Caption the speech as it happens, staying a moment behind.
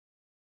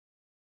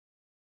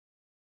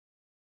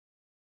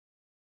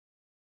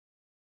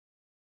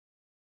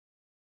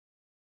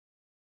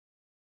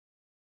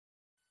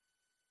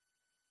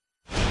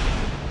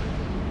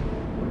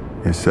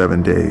In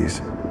 7 days,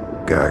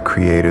 God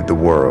created the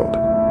world.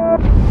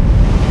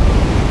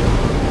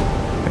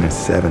 And in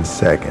 7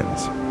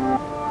 seconds,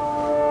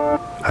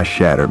 I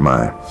shattered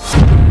mine.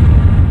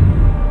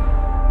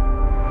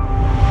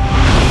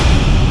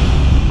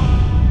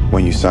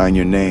 When you sign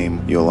your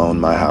name, you'll own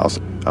my house.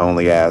 I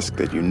only ask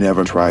that you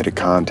never try to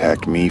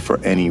contact me for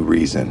any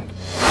reason.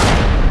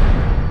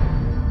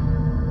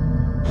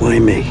 Why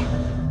me?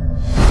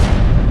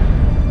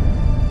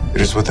 It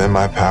is within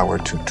my power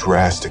to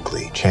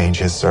drastically change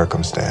his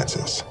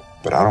circumstances.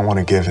 But I don't want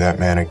to give that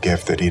man a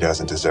gift that he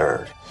doesn't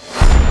deserve.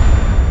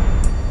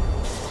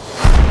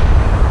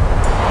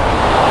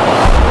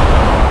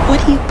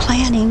 What are you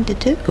planning to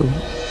do?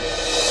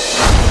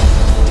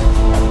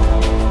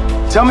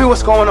 Tell me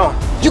what's going on.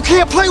 You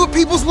can't play with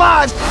people's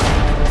lives!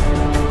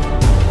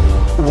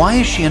 Why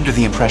is she under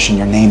the impression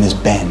your name is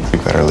Ben?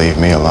 You better leave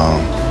me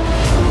alone.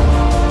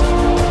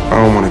 I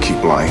don't want to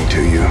keep lying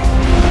to you.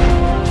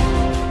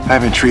 I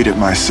haven't treated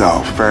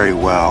myself very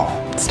well.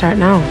 Start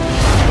now.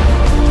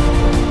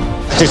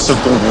 I did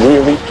something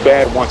really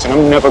bad once, and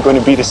I'm never going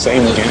to be the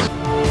same again.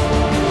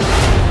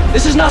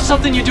 This is not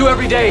something you do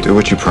every day. Do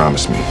what you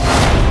promised me.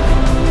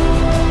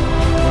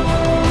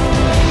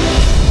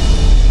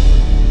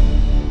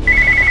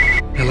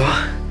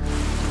 Hello?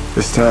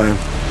 This time,